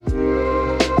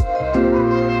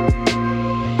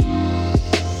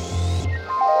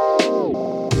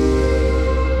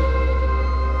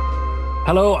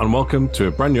Hello and welcome to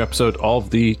a brand new episode of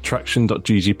the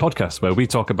Traction.gg podcast, where we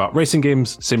talk about racing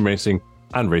games, sim racing,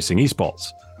 and racing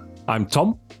esports. I'm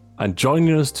Tom, and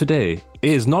joining us today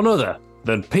is none other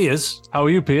than Piers. How are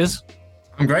you, Piers?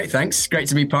 I'm great, thanks. Great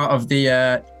to be part of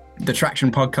the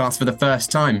Traction podcast for the first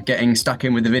time, getting stuck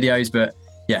in with the videos, but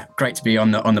yeah, great to be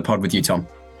on the pod with you, Tom.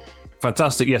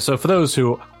 Fantastic. Yeah, so for those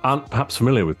who aren't perhaps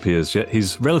familiar with Piers yet,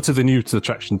 he's relatively new to the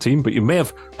Traction team, but you may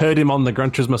have heard him on the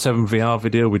Gran Turismo 7 VR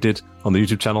video we did on the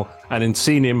YouTube channel, and then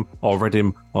seen him or read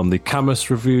him on the Camus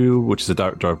review, which is a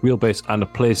direct drive wheelbase, and a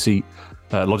Playseat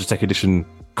Logitech Edition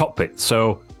cockpit.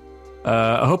 So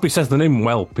I hope he says the name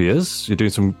well, Piers. You're doing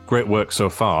some great work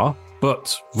so far.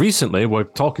 But recently, we're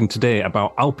talking today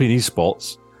about Alpine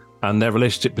Esports and their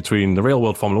relationship between the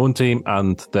real-world Formula 1 team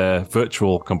and their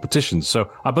virtual competitions. So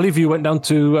I believe you went down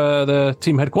to the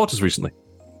team headquarters recently.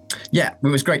 Yeah, it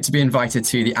was great to be invited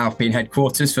to the Alpine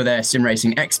headquarters for their Sim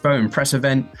Racing Expo and press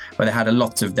event, where they had a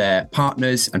lot of their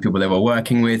partners and people they were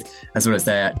working with, as well as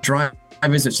their drivers,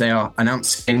 which they are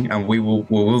announcing, and we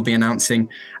will be announcing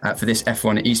for this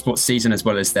F1 esports season, as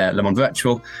well as their Le Mans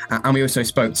Virtual. And we also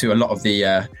spoke to a lot of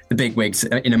the big wigs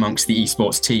in amongst the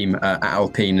esports team at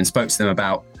Alpine, and spoke to them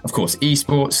about, of course,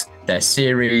 esports, their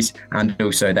series, and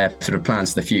also their sort of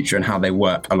plans for the future and how they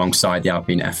work alongside the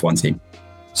Alpine F1 team.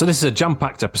 So this is a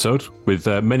jam-packed episode with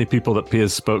many people that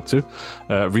Piers spoke to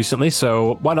recently.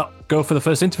 So why not go for the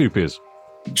first interview, Piers?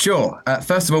 Sure.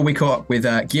 First of all, we caught up with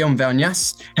Guillaume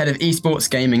Vergnas, head of esports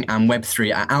gaming and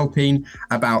Web3 at Alpine,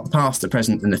 about the past, the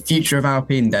present, and the future of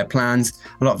Alpine, their plans,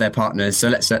 a lot of their partners. So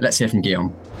let's hear from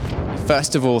Guillaume.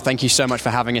 First of all, thank you so much for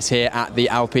having us here at the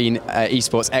Alpine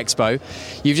Esports Expo.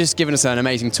 You've just given us an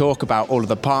amazing talk about all of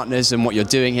the partners and what you're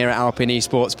doing here at Alpine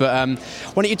Esports, but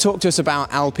why don't you talk to us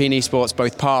about Alpine Esports,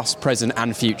 both past, present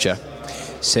and future?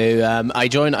 So I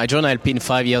joined Alpine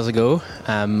 5 years ago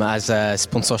as a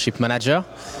sponsorship manager,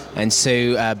 and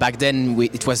so back then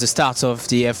it was the start of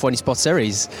the F1 Esports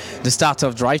Series, the start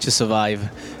of Drive to Survive,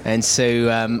 and so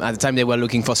at the time they were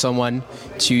looking for someone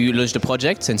to launch the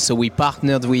project, and so we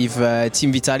partnered with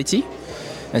Team Vitality.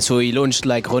 And so we launched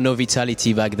like Renault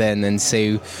Vitality back then. And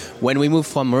so when we moved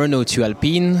from Renault to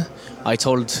Alpine, I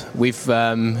told with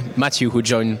Matthew, who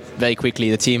joined very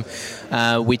quickly the team,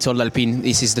 we told Alpine,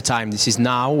 this is the time, this is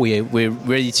now. We're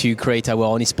ready to create our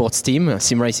own esports team, a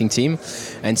sim racing team.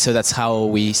 And so that's how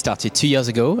we started 2 years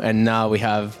ago. And now we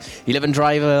have 11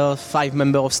 drivers, 5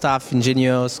 members of staff,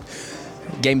 engineers,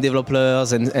 game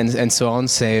developers, and so on.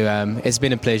 So it's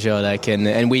been a pleasure,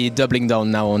 and we're doubling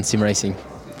down now on sim racing.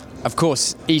 Of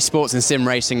course, esports and sim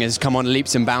racing has come on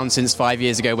leaps and bounds since 5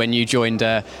 years ago when you joined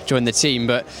the team.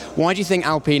 But why do you think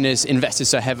Alpine has invested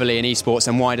so heavily in esports,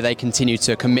 and why do they continue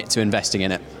to commit to investing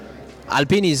in it?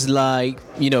 Alpine is like,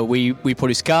 we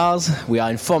produce cars, we are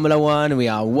in Formula 1, we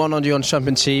are 100 on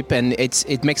championship, and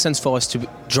it makes sense for us to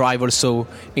drive also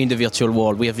in the virtual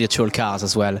world. We have virtual cars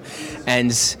as well.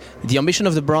 And the ambition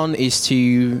of the brand is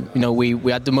to,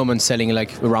 we at the moment selling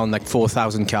around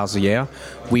 4,000 cars a year.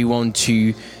 We want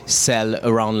to sell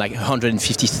around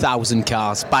 150,000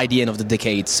 cars by the end of the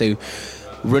decade. So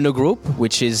Renault Group,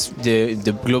 which is the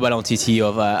global entity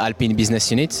of Alpine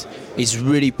Business Unit, is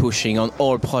really pushing on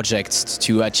all projects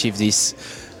to achieve this.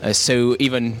 So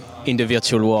even in the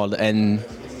virtual world, and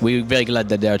we're very glad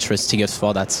that they are trusting us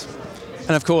for that.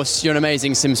 And of course, you're an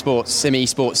amazing sim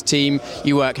esports team.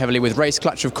 You work heavily with Race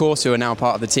Clutch, of course, who are now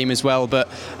part of the team as well. But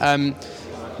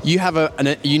you have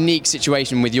a unique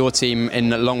situation with your team,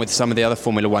 along with some of the other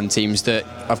Formula 1 teams, that,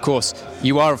 of course,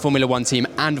 you are a Formula 1 team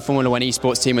and a Formula 1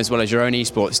 esports team as well as your own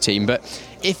esports team. But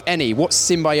if any, what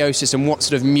symbiosis and what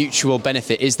sort of mutual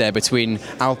benefit is there between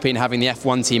Alpine having the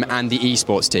F1 team and the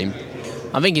esports team?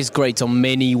 I think it's great on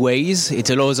many ways.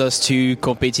 It allows us to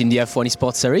compete in the F1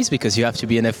 Esports Series because you have to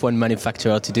be an F1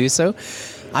 manufacturer to do so.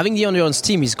 Having the Endurance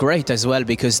team is great as well,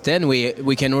 because then we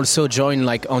can also join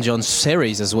Endurance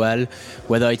series as well,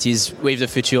 whether it is with the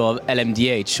future of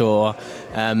LMDH or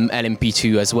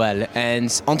LMP2 as well.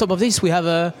 And on top of this, we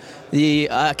have the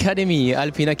Academy,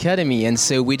 Alpine Academy, and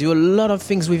so we do a lot of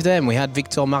things with them. We had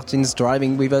Victor Martins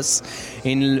driving with us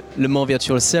in Le Mans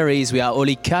Virtual Series. We have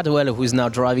Oli Cadwell, who's now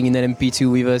driving in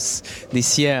LMP2 with us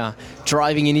this year,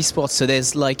 driving in esports. So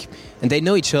there's and they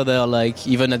know each other,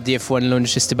 even at the F1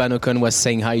 launch, Esteban Ocon was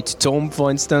saying hi to Tom,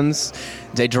 for instance.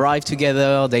 They drive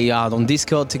together, they are on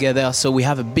Discord together, so we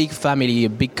have a big family, a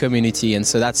big community, and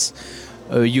so that's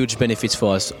a huge benefit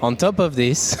for us. On top of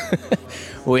this,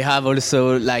 we have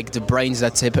also the brains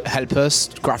that help us,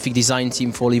 graphic design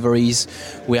team for liveries.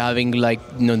 We're having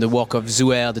the work of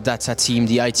Zuer, the data team,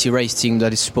 the IT race team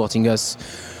that is supporting us.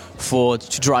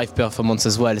 to drive performance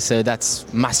as well. So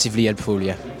that's massively helpful,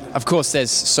 yeah. Of course,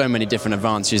 there's so many different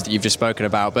advantages that you've just spoken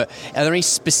about, but are there any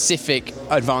specific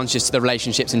advantages to the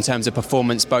relationships in terms of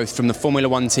performance, both from the Formula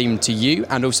One team to you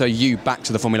and also you back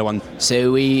to the Formula One?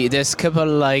 So there's a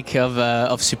couple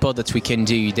of support that we can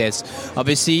do. There's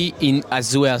obviously,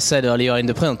 as Zuer said earlier in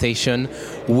the presentation,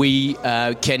 we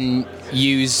can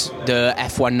use the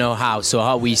F1 know-how, so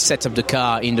how we set up the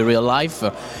car in the real life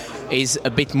is a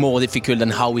bit more difficult than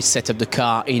how we set up the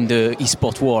car in the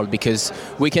esport world, because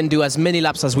we can do as many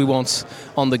laps as we want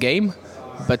on the game,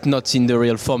 but not in the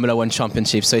real Formula One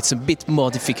Championship. So it's a bit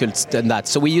more difficult than that.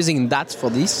 So we're using that for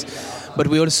this, but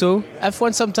we also,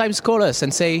 F1 sometimes call us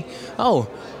and say, oh,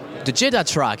 the Jeddah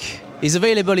track is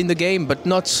available in the game, but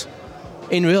not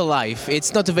in real life.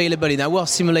 It's not available in our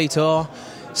simulator.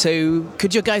 So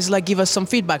could you guys give us some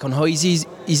feedback on how easy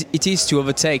it is to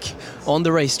overtake on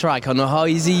the racetrack? On how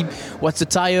easy, what's the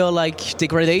tire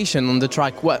degradation on the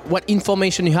track? What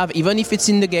information you have, even if it's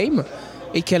in the game,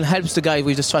 it can help the guy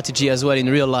with the strategy as well in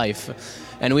real life.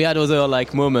 And we had other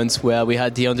moments where we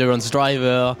had the endurance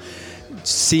driver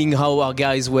seeing how our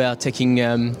guys were taking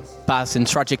paths and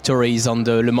trajectories on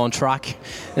the Le Mans track,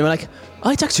 and we're like, oh,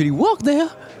 it actually worked there.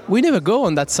 We never go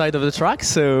on that side of the track,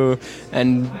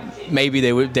 and maybe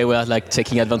they were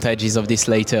taking advantages of this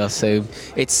later. So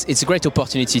it's a great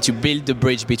opportunity to build the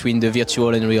bridge between the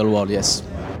virtual and real world. Yes.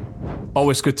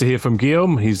 Always good to hear from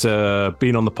Guillaume. He's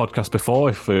been on the podcast before.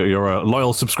 If you're a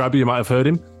loyal subscriber, you might have heard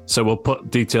him. So we'll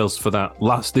put details for that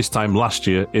this time last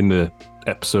year in the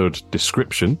episode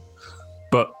description.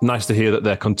 But nice to hear that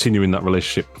they're continuing that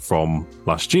relationship from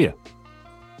last year.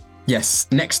 Yes.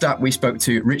 Next up, we spoke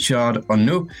to Richard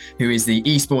Onno, who is the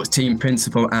esports team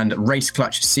principal and Race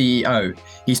Clutch CEO.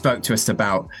 He spoke to us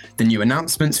about the new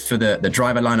announcements for the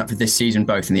driver lineup for this season,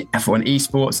 both in the F1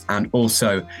 esports and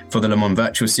also for the Le Mans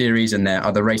Virtual Series and their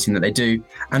other racing that they do,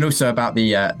 and also about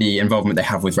the involvement they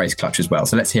have with Race Clutch as well.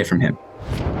 So let's hear from him.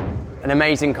 An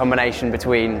amazing combination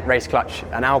between Race Clutch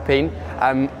and Alpine.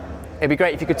 It'd be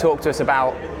great if you could talk to us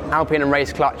about Alpine and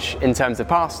Race Clutch in terms of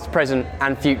past, present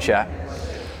and future.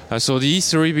 So the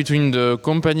history between the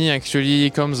company actually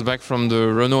comes back from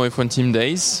the Renault F1 team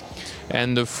days,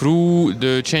 and through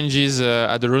the changes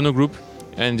at the Renault Group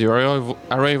and the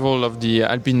arrival of the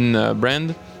Alpine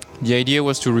brand, the idea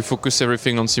was to refocus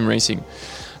everything on sim racing.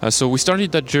 So we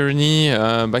started that journey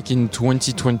back in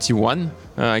 2021,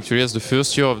 actually as the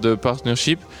first year of the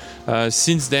partnership.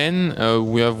 Since then,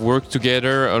 we have worked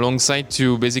together alongside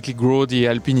to basically grow the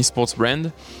Alpine Esports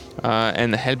brand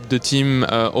and help the team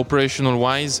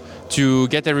operational-wise to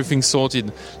get everything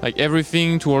sorted.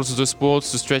 Everything towards the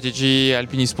sports, the strategy,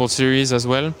 Alpine Esports Series as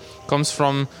well, comes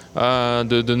from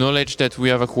the knowledge that we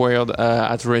have acquired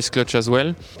at Race Clutch as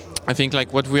well. I think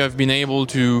what we have been able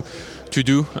to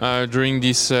do during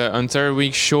this entire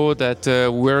week show that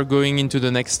we're going into the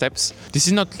next steps. This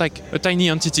is not a tiny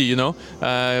entity,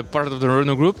 part of the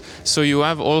Renault Group. So you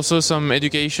have also some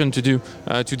education to do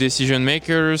to decision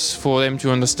makers for them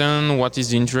to understand what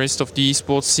is the interest of the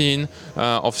esports scene,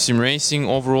 of sim racing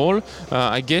overall.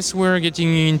 I guess we're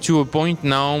getting into a point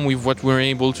now with what we're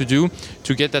able to do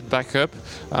to get that back up,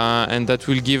 and that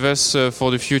will give us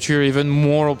for the future even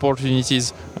more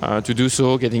opportunities to do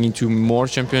so, getting into more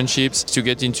championships, to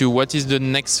get into what is the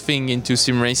next thing into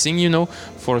sim racing,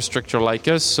 for a structure like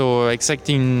us. So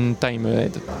exciting time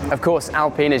ahead. Of course,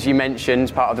 Alpine, as you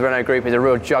mentioned, part of the Renault Group, is a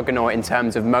real juggernaut in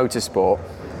terms of motorsport,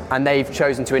 and they've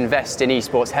chosen to invest in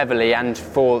esports heavily and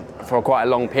for quite a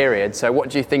long period. So what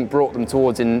do you think brought them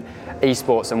towards in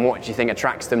esports, and what do you think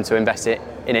attracts them to invest in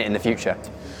it in the future?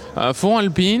 For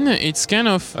Alpine, it's kind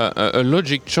of a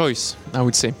logic choice, I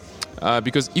would say.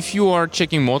 Because if you are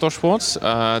checking motorsports,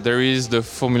 there is the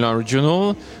Formula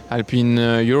Regional, Alpine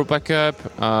Europa Cup,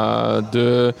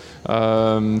 the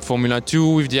Formula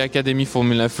 2 with the Academy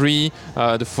Formula 3,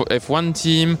 the F1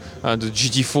 team, the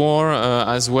GT4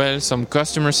 as well, some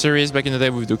customer series back in the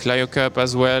day with the Clio Cup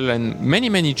as well, and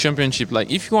many championships.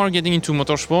 If you are getting into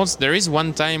motorsports, there is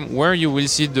one time where you will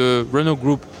see the Renault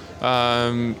Group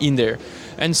in there.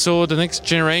 And so the next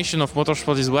generation of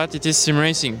motorsport is what? It is sim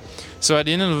racing. So at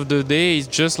the end of the day, it's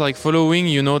just following,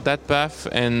 that path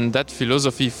and that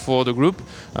philosophy for the group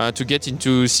to get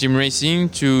into sim racing,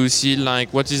 to see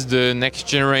what is the next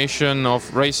generation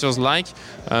of racers like.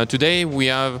 Today we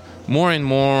have more and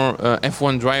more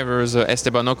F1 drivers.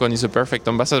 Esteban Ocon is a perfect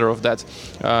ambassador of that,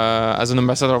 as an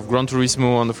ambassador of Gran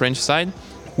Turismo on the French side,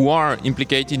 who are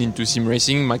implicated into sim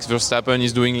racing. Max Verstappen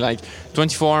is doing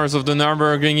 24 hours of the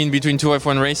Nürburgring in between two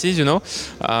F1 races,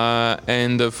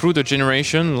 and through the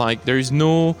generation, there is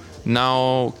no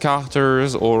now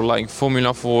karters or like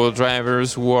Formula 4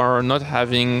 drivers who are not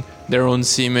having their own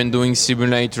sim and doing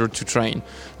simulator to train.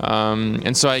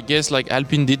 And so I guess like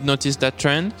Alpine did notice that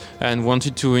trend and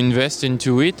wanted to invest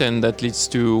into it, and that leads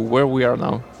to where we are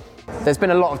now. There's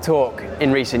been a lot of talk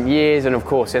in recent years, and of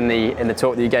course in the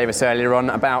talk that you gave us earlier on,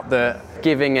 about the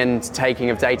giving and taking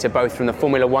of data both from the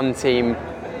Formula 1 team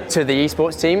to the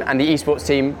esports team, and the esports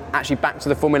team actually back to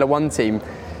the Formula 1 team.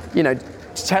 You know,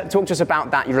 talk to us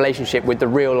about that relationship with the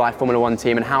real life Formula 1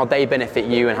 team and how they benefit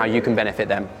you and how you can benefit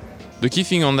them. The key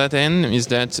thing on that end is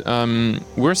that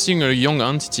we're seeing a young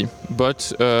entity,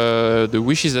 but the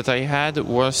wishes that I had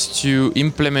was to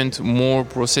implement more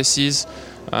processes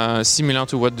similar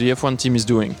to what the F1 team is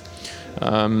doing.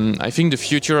 I think the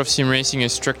future of sim racing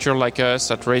is structured like us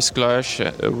at Race Clutch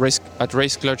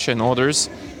and others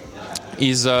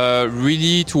is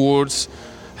really towards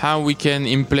how we can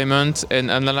implement and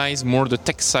analyze more the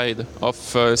tech side of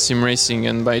sim racing,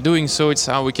 and by doing so it's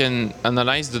how we can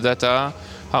analyze the data,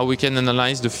 how we can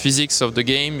analyze the physics of the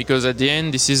game, because at the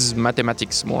end this is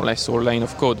mathematics more or less, or line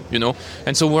of code, you know.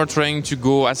 And so we're trying to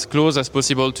go as close as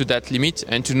possible to that limit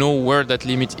and to know where that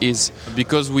limit is,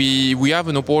 because we have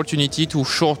an opportunity to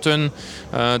shorten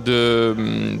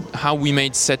how we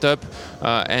made setup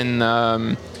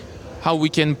and how we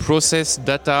can process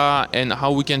data and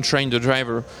how we can train the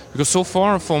driver. Because so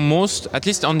far, for most, at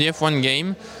least on the F1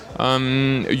 game,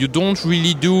 you don't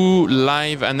really do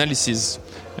live analysis.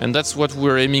 And that's what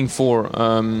we're aiming for,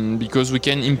 because we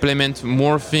can implement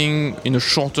more things in a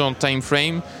shorter time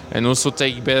frame and also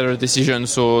take better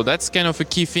decisions. So that's kind of a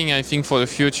key thing, I think, for the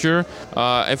future.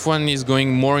 F1 is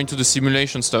going more into the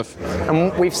simulation stuff.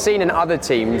 And we've seen in other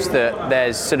teams that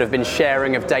there's sort of been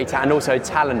sharing of data and also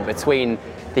talent between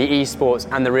the esports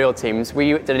and the real teams.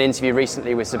 We did an interview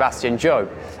recently with Sebastian Joe,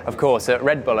 of course, at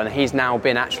Red Bull, and he's now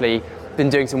been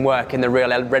doing some work in the real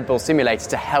Red Bull simulator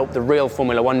to help the real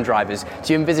Formula 1 drivers.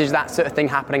 Do you envisage that sort of thing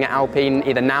happening at Alpine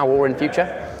either now or in future?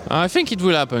 I think it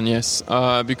will happen, yes,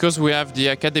 because we have the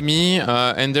academy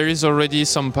and there is already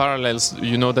some parallels,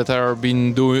 you know, that are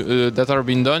being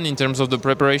done in terms of the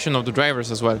preparation of the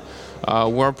drivers as well.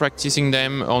 We're practicing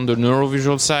them on the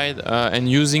neurovisual side and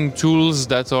using tools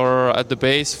that are at the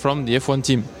base from the F1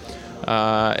 team.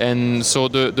 And so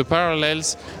the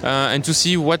parallels and to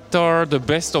see what are the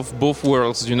best of both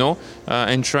worlds, you know,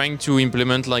 and trying to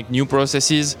implement like new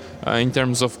processes in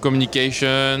terms of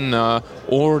communication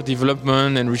or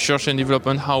development and research and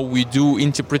development, how we do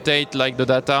interpret like the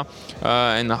data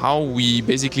and how we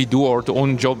basically do our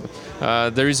own job.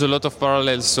 There is a lot of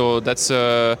parallels, so that's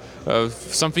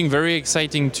something very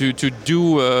exciting to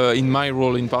do in my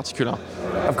role in particular.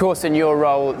 Of course, in your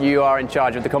role, you are in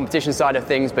charge of the competition side of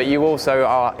things, but you also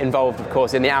are involved, of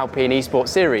course, in the Alpine Esports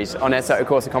Series on Assetto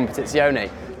Corsa Competizione.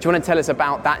 Do you want to tell us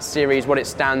about that series, what it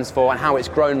stands for, and how it's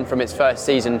grown from its first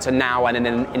season to now, and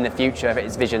in the future,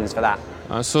 its visions for that?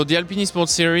 So the Alpine Esports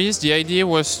Series, the idea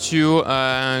was to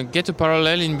get a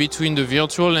parallel in between the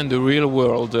virtual and the real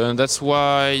world. That's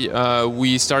why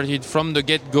we started from the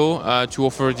get-go to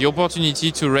offer the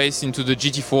opportunity to race into the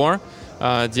GT4.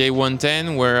 The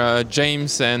A110, where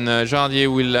James and Jardier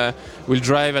will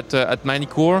drive at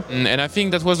Manicourt, and I think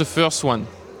that was the first one.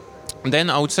 Then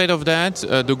outside of that,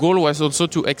 the goal was also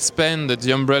to expand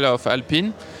the umbrella of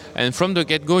Alpine, and from the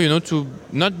get-go, you know, to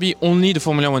not be only the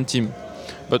Formula 1 team,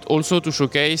 but also to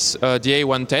showcase the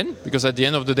A110, because at the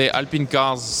end of the day, Alpine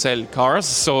cars sell cars.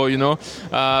 So, you know,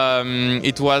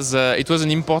 it was an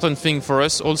important thing for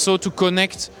us also to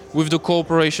connect with the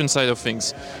cooperation side of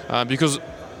things, because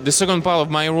the second part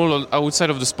of my role outside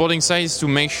of the sporting side is to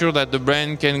make sure that the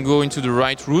brand can go into the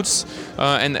right routes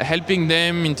and helping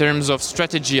them in terms of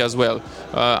strategy as well.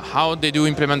 How they do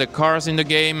implement the cars in the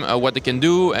game, what they can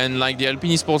do, and like the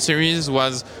Alpine Esports Series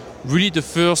was really the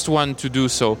first one to do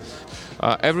so.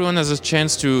 Everyone has a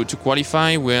chance to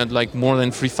qualify. We had like more than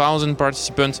 3,000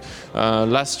 participants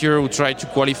last year who tried to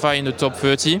qualify in the top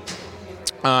 30.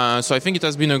 So I think it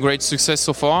has been a great success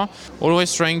so far.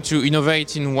 Always trying to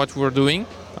innovate in what we're doing.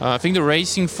 I think the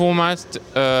racing format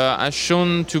has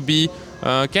shown to be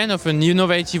kind of an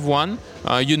innovative one,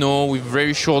 you know, with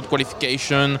very short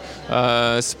qualification,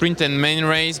 sprint and main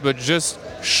race, but just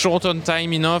short on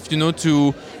time enough, you know,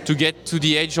 to get to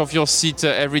the edge of your seat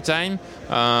every time.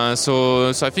 So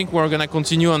I think we're going to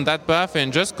continue on that path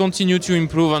and just continue to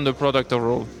improve on the product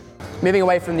overall. Moving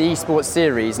away from the esports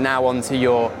series, now onto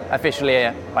your officially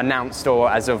announced, or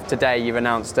as of today, you've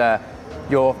announced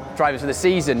your drivers for the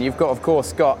season. You've got, of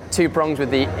course, got two prongs with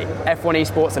the F1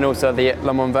 Esports and also the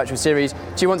Le Mans Virtual Series. Do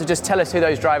you want to just tell us who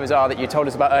those drivers are that you told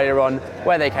us about earlier on,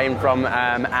 where they came from,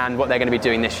 and what they're going to be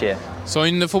doing this year? So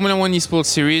in the Formula One Esports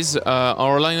Series,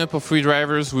 our lineup of three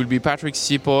drivers will be Patrick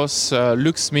Sipos,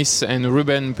 Luke Smith and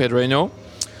Ruben Pedreno.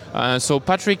 So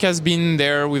Patrick has been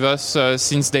there with us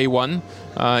since day one.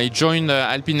 He joined the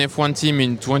Alpine F1 team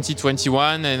in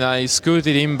 2021, and I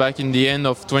scouted him back in the end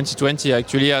of 2020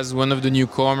 actually as one of the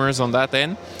newcomers on that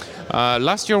end.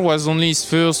 Last year was only his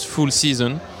first full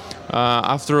season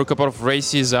after a couple of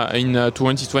races in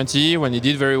 2020 when he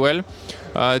did very well.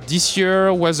 This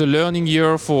year was a learning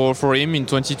year for him in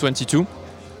 2022.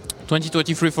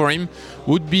 2023 for him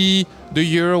would be the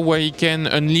year where he can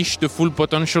unleash the full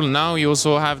potential. Now he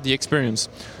also have the experience.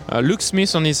 Luke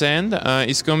Smith on his end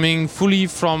is coming fully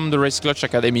from the Race Clutch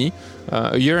Academy.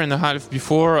 A year and a half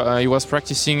before he was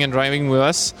practicing and driving with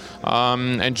us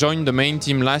and joined the main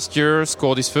team last year,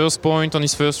 scored his first point on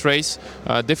his first race.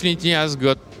 Definitely has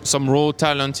got some raw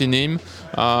talent in him,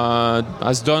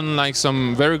 has done like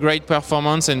some very great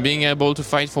performance and being able to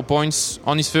fight for points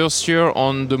on his first year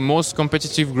on the most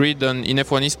competitive grid in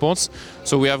F1 Esports.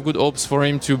 So we have good hopes for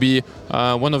him to be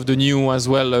one of the new as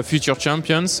well future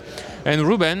champions. And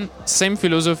Ruben, same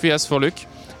philosophy as for Luke.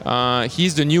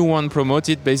 He's the new one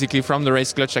promoted basically from the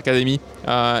Race Clutch Academy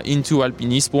into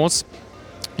Alpine Esports.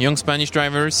 Young Spanish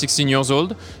driver, 16 years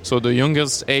old, so the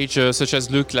youngest age, such as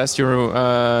Luke last year,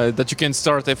 that you can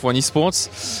start F1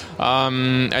 Esports.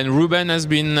 And Ruben has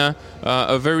been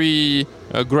a very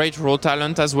great raw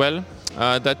talent as well.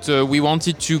 That we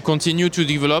wanted to continue to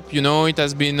develop. You know, it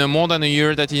has been more than a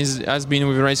year that he has been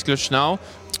with Race Clutch now.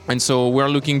 And so we're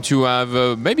looking to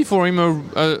have maybe for him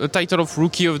a title of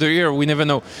Rookie of the Year. We never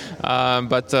know.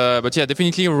 But yeah,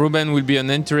 definitely Ruben will be an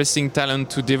interesting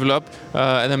talent to develop.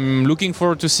 And I'm looking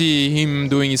forward to see him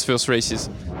doing his first races.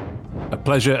 A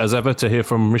pleasure as ever to hear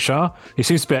from Richard. He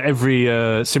seems to be at every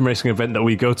sim racing event that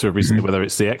we go to recently, whether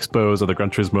it's the Expos or the Gran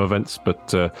Turismo events.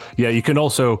 But yeah, you can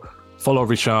also follow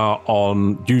Richard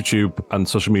on YouTube and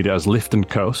social media as Lift and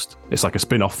Coast. It's like a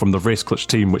spin-off from the Race Clutch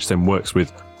team, which then works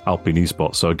with Alpine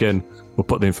Esports. So again, we'll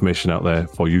put the information out there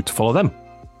for you to follow them.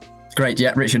 Great,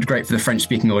 yeah, Richard, great for the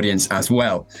French-speaking audience as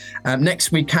well.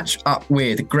 Next, we catch up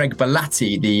with Greg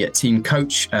Belatti, the team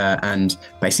coach and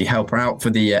basically helper out for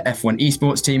the F1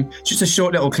 Esports team. Just a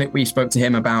short little clip we spoke to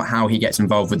him about how he gets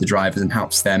involved with the drivers and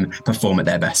helps them perform at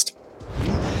their best.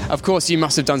 Of course, you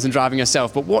must have done some driving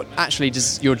yourself, but what actually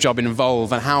does your job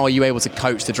involve, and how are you able to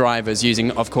coach the drivers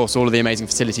using, of course, all of the amazing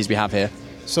facilities we have here?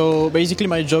 So basically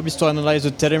my job is to analyze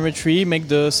the telemetry, make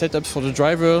the setups for the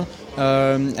driver,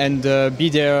 and be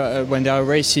there when they are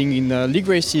racing in league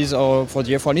races or for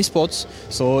the F1 Esports.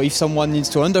 So if someone needs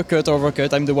to undercut or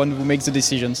overcut, I'm the one who makes the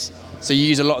decisions. So you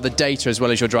use a lot of the data as well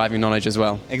as your driving knowledge as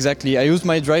well? Exactly. I use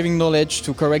my driving knowledge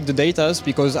to correct the data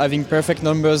because having perfect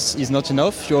numbers is not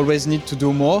enough. You always need to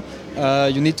do more.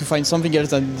 You need to find something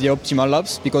else than the optimal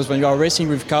laps because when you are racing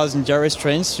with cars in DRS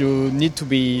trains, you need to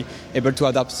be able to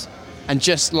adapt. And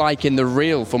just like in the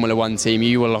real Formula One team,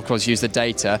 you will of course use the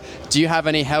data. Do you have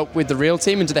any help with the real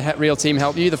team, and do the real team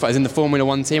help you? As in the Formula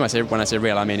One team? When I say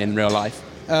real, I mean in real life.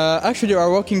 Actually, we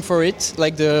are working for it.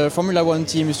 Like the Formula One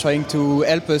team is trying to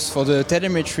help us for the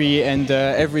telemetry and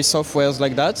every softwares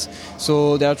like that.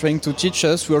 So they are trying to teach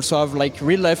us. We also have like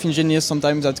real life engineers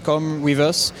sometimes that come with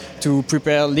us to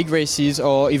prepare league races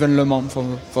or even Le Mans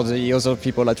for the other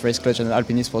people at Race Clutch and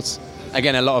Alpine Esports.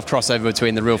 Again, a lot of crossover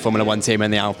between the real Formula One team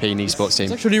and the Alpine Esports team.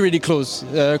 It's actually really close,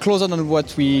 closer than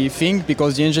what we think,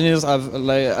 because the engineers have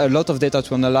like, a lot of data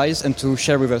to analyze and to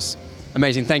share with us.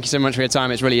 Amazing. Thank you so much for your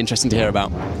time. It's really interesting to hear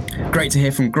about. Great to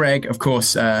hear from Greg. Of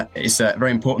course, it's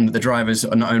very important that the drivers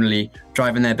are not only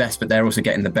driving their best, but they're also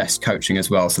getting the best coaching as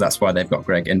well. So that's why they've got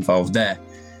Greg involved there.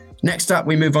 Next up,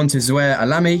 we move on to Zouhair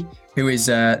Alami, who is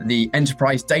the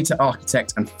Enterprise Data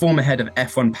Architect and former head of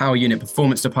F1 Power Unit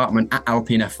Performance Department at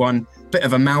Alpine F1. Bit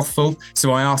of a mouthful,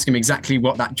 so I ask him exactly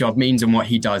what that job means and what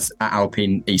he does at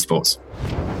Alpine Esports.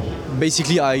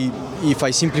 Basically, if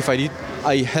I simplified it,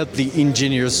 I help the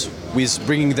engineers with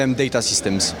bringing them data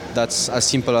systems. That's as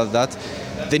simple as that.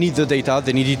 They need the data,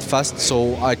 they need it fast,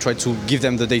 so I try to give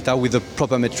them the data with the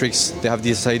proper metrics they have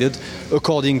decided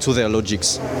according to their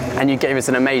logics. And you gave us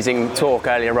an amazing talk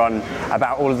earlier on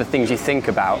about all of the things you think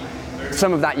about.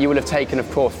 Some of that you will have taken,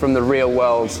 of course, from the real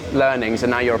world learnings,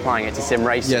 and now you're applying it to sim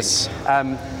racing. Yes.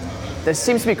 there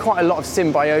seems to be quite a lot of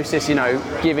symbiosis,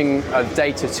 giving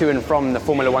data to and from the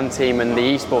Formula One team and the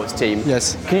esports team.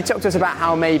 Yes. Can you talk to us about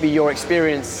how maybe your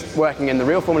experience working in the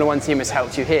real Formula One team has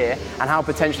helped you here, and how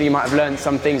potentially you might have learned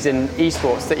some things in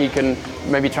esports that you can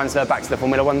maybe transfer back to the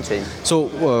Formula One team? So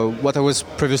what I was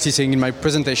previously saying in my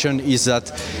presentation is that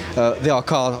there are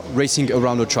cars racing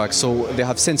around the track. So they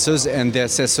have sensors, and their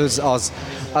sensors are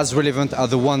as relevant as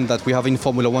the one that we have in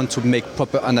Formula One to make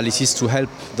proper analysis to help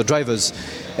the drivers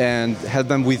and help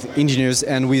them with engineers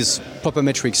and with proper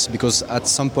metrics, because at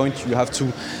some point you have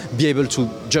to be able to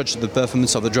judge the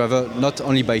performance of the driver not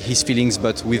only by his feelings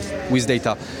but with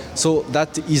data. So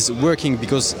that is working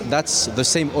because that's the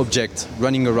same object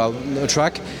running around a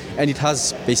track, and it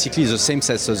has basically the same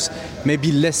sensors.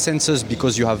 Maybe less sensors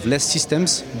because you have less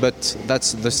systems, but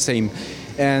that's the same.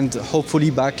 And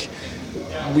hopefully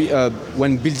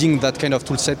when building that kind of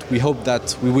tool set, we hope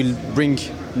that we will bring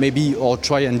maybe or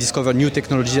try and discover new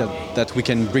technology that we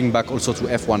can bring back also to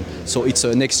F1. So it's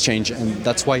an exchange, and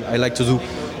that's why I like to do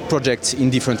projects in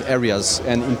different areas,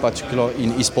 and in particular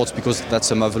in esports, because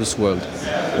that's a marvelous world.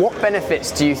 What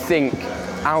benefits do you think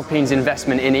Alpine's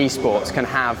investment in esports can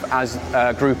have as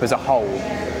a group as a whole?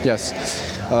 Yes.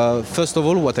 First of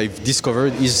all, what I've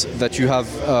discovered is that you have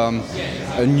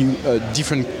a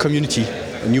different community,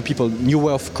 new people, new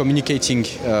way of communicating.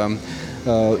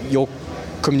 You're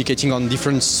communicating on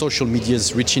different social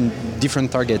medias, reaching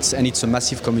different targets, and it's a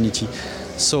massive community.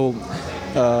 So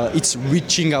it's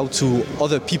reaching out to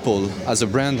other people as a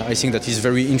brand. I think that is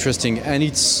very interesting, and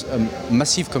it's a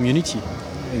massive community.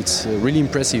 It's really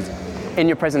impressive. In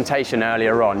your presentation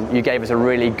earlier on, you gave us a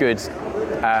really good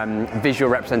visual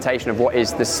representation of what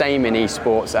is the same in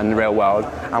esports and the real world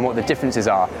and what the differences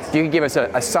are. If you could give us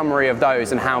a summary of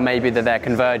those and how maybe that they're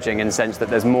converging in the sense that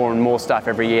there's more and more stuff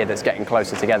every year that's getting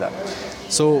closer together.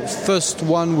 So first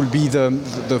one will be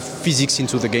the physics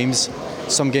into the games.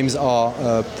 Some games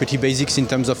are pretty basics in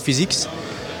terms of physics,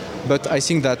 but I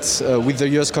think that with the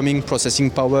years coming,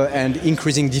 processing power and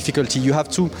increasing difficulty, you have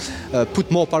to put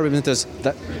more parameters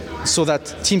so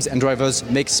that teams and drivers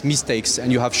makes mistakes,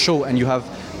 and you have show and you have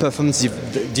performance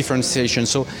differentiation.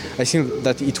 So I think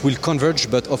that it will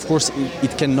converge, but of course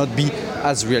it cannot be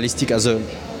as realistic as a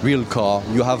real car.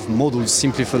 You have models,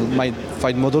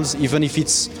 simplified models, even if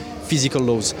it's physical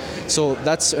laws. So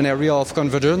that's an area of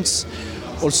convergence.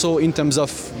 Also in terms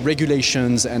of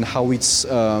regulations and how it's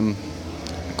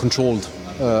controlled,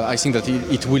 I think that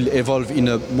it will evolve in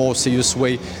a more serious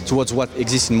way towards what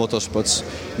exists in motorsports.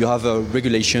 You have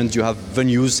regulations, you have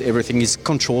venues, everything is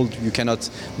controlled. You cannot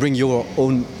bring your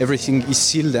own, everything is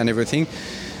sealed and everything.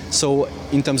 So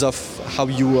in terms of how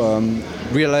you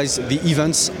realize the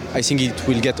events, I think it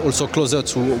will get also closer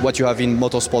to what you have in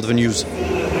motorsport venues.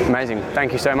 Amazing.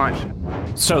 Thank you so much.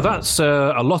 So that's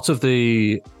a lot of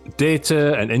the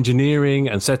data and engineering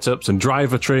and setups and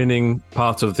driver training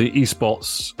part of the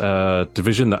esports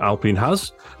division that Alpine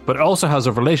has. But it also has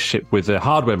a relationship with the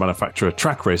hardware manufacturer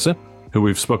Track Racer, who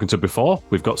we've spoken to before.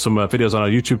 We've got some videos on our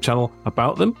YouTube channel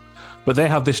about them. But they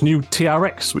have this new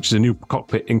TRX, which is a new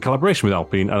cockpit in collaboration with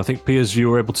Alpine. And I think, Piers, you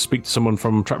were able to speak to someone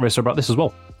from Track Racer about this as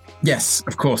well. Yes,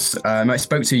 of course. I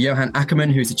spoke to Johan Ackerman,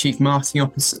 who's the Chief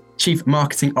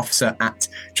Marketing Officer at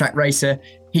Track Racer.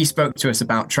 He spoke to us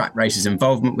about Track Racer's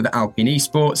involvement with Alpine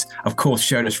Esports, of course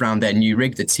showed us around their new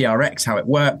rig, the TRX, how it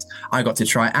worked. I got to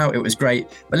try it out, it was great.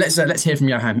 But let's hear from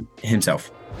Johan himself.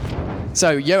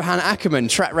 So, Johan Ackerman,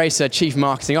 Track Racer Chief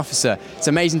Marketing Officer. It's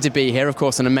amazing to be here, of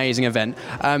course, an amazing event.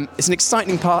 It's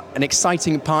an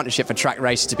exciting partnership for Track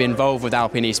Racer to be involved with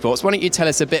Alpine Esports. Why don't you tell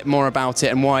us a bit more about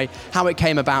it and how it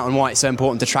came about and why it's so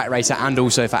important to Track Racer and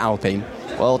also for Alpine?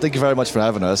 Well, thank you very much for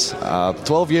having us.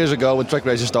 12 years ago when Track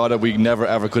Racer started, we never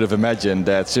ever could have imagined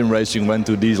that sim racing went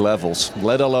to these levels,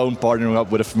 let alone partnering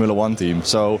up with a Formula One team.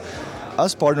 So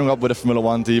us partnering up with a Formula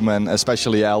One team, and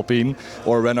especially Alpine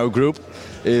or Renault Group,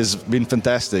 has been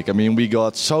fantastic. I mean, we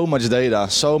got so much data,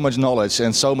 so much knowledge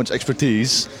and so much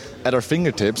expertise at our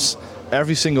fingertips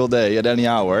every single day at any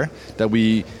hour that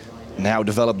we now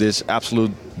develop this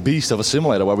absolute beast of a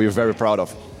simulator where we're very proud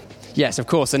of. Yes, of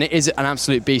course, and it is an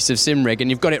absolute beast of sim rig,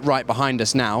 and you've got it right behind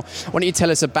us now. Why don't you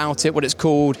tell us about it, what it's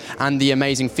called, and the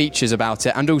amazing features about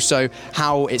it, and also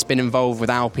how it's been involved with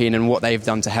Alpine and what they've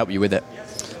done to help you with it?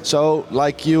 So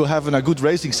like you having a good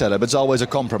racing setup, it's always a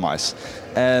compromise.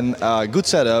 And a good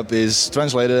setup is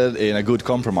translated in a good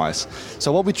compromise.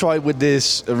 So what we tried with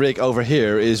this rig over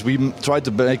here is we tried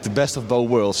to make the best of both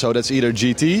worlds. So that's either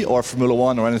GT or Formula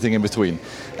One or anything in between.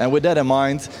 And with that in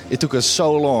mind, it took us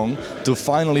so long to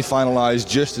finally finalize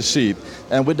just the seat.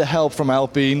 And with the help from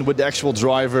Alpine, with the actual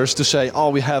drivers to say,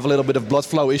 oh, we have a little bit of blood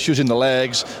flow issues in the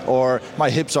legs, or my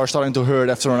hips are starting to hurt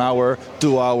after an hour,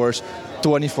 2 hours,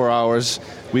 24 hours,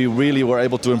 we really were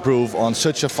able to improve on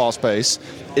such a fast pace.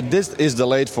 This is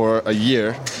delayed for a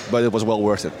year, but it was well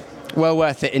worth it. Well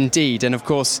worth it indeed. And of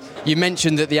course, you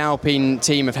mentioned that the Alpine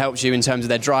team have helped you in terms of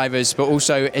their drivers, but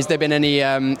also has there been any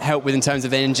help with in terms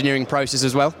of the engineering process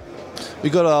as well? We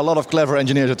got a lot of clever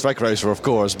engineers at Track Racer, of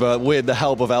course, but with the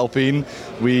help of Alpine,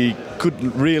 we could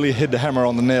really hit the hammer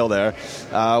on the nail there.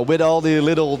 With all the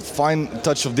little fine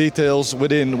touch of details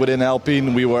within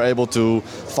Alpine, we were able to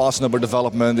fasten up our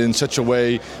development in such a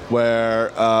way where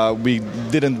we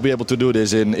didn't be able to do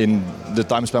this in the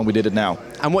time span we did it now.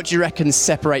 And what do you reckon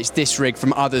separates this rig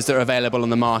from others that are available on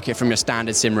the market from your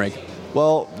standard sim rig?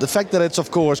 Well, the fact that it's,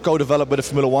 of course, co-developed with a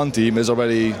Formula One team is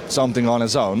already something on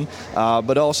its own,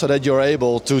 but also that you're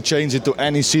able to change it to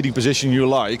any seating position you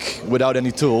like without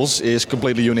any tools is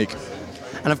completely unique.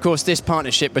 And of course, this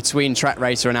partnership between Track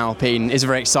Racer and Alpine is a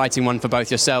very exciting one for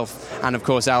both yourself and, of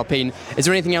course, Alpine. Is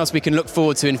there anything else we can look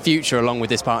forward to in future along with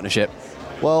this partnership?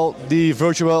 Well, the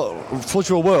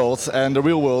virtual world and the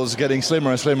real world is getting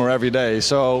slimmer and slimmer every day,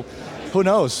 so who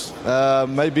knows?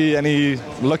 Maybe any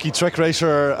lucky Track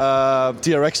Racer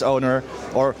TRX owner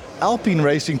or Alpine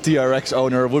Racing TRX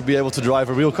owner would be able to drive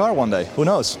a real car one day. Who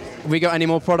knows? We got any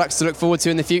more products to look forward to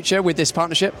in the future with this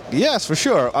partnership? Yes, for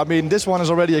sure. I mean, this one is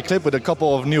already equipped with a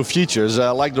couple of new features,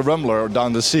 like the Rumbler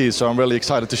down the seat, so I'm really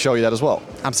excited to show you that as well.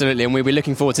 Absolutely, and we'll be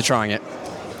looking forward to trying it.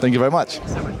 Thank you very much.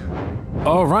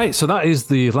 All right, so that is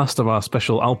the last of our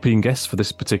special Alpine guests for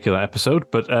this particular episode.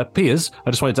 But Piers,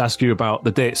 I just wanted to ask you about the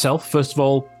day itself. First of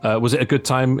all, was it a good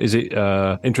time? Is it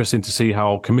interesting to see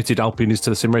how committed Alpine is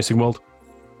to the sim racing world?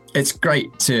 It's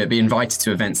great to be invited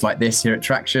to events like this here at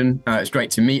Traction. It's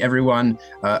great to meet everyone,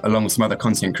 along with some other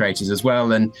content creators as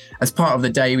well. And as part of the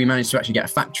day, we managed to actually get a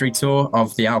factory tour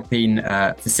of the Alpine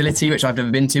facility, which I've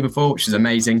never been to before, which is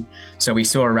amazing. So we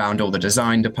saw around all the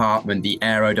design department, the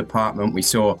aero department. We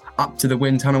saw up to the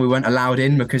wind tunnel. We weren't allowed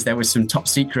in because there was some top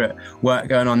secret work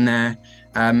going on there.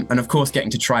 And of course,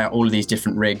 getting to try out all of these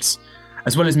different rigs,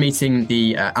 as well as meeting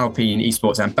the Alpine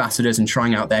esports ambassadors and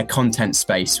trying out their content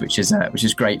space, which is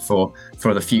great for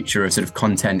the future of sort of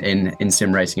content in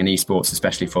sim racing and esports,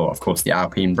 especially for, of course, the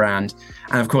Alpine brand.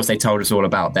 And of course, they told us all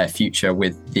about their future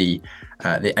with the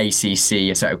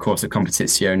ACC, so of course, the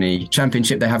Competizione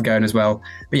Championship they have going as well.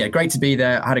 But yeah, great to be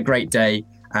there. I had a great day,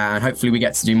 and hopefully we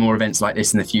get to do more events like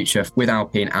this in the future with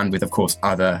Alpine and with, of course,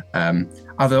 other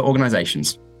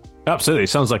organisations. Absolutely.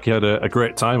 Sounds like you had a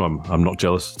great time. I'm not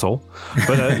jealous at all.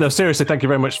 But no, seriously, thank you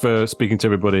very much for speaking to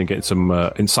everybody and getting some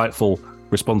insightful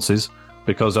responses,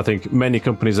 because I think many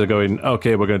companies are going,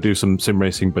 okay, we're going to do some sim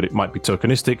racing, but it might be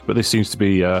tokenistic. But this seems to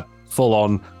be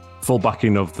full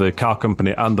backing of the car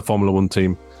company and the Formula One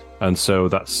team. And so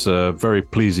that's very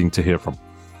pleasing to hear from.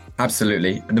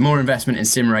 Absolutely. The more investment in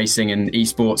sim racing and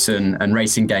esports and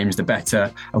racing games, the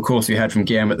better. Of course, we heard from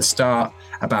Guillaume at the start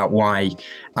about why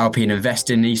Alpine invest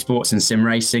in esports and sim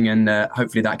racing, and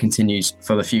hopefully that continues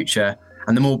for the future.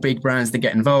 And the more big brands that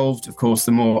get involved, of course,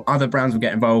 the more other brands will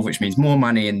get involved, which means more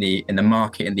money in the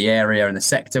market, in the area, in the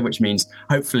sector, which means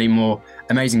hopefully more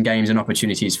amazing games and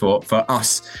opportunities for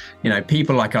us,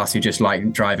 people like us who just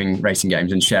like driving racing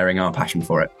games and sharing our passion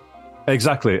for it.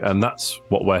 Exactly, and that's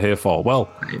what we're here for. Well,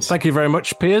 thank you very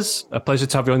much, Piers. A pleasure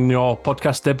to have you on your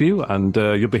podcast debut, and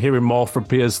you'll be hearing more from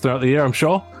Piers throughout the year, I'm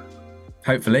sure.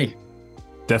 Hopefully.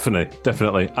 Definitely.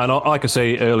 And like I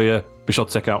say earlier, be sure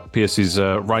to check out Piers's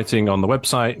writing on the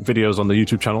website, videos on the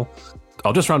YouTube channel.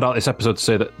 I'll just round out this episode to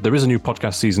say that there is a new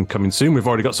podcast season coming soon. We've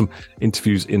already got some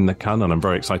interviews in the can, and I'm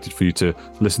very excited for you to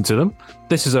listen to them.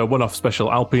 This is a one-off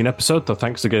special Alpine episode, so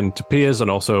thanks again to Piers and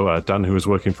also Dan, who was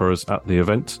working for us at the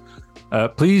event.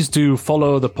 Please do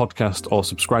follow the podcast or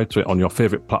subscribe to it on your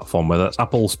favourite platform, whether that's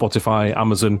Apple, Spotify,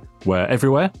 Amazon, we're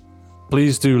everywhere.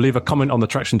 Please do leave a comment on the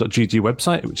Traction.gg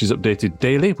website, which is updated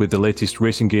daily with the latest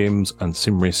racing games and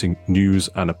sim racing news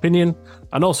and opinion.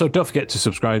 And also don't forget to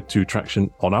subscribe to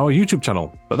Traction on our YouTube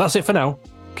channel. But that's it for now.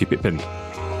 Keep it pinned.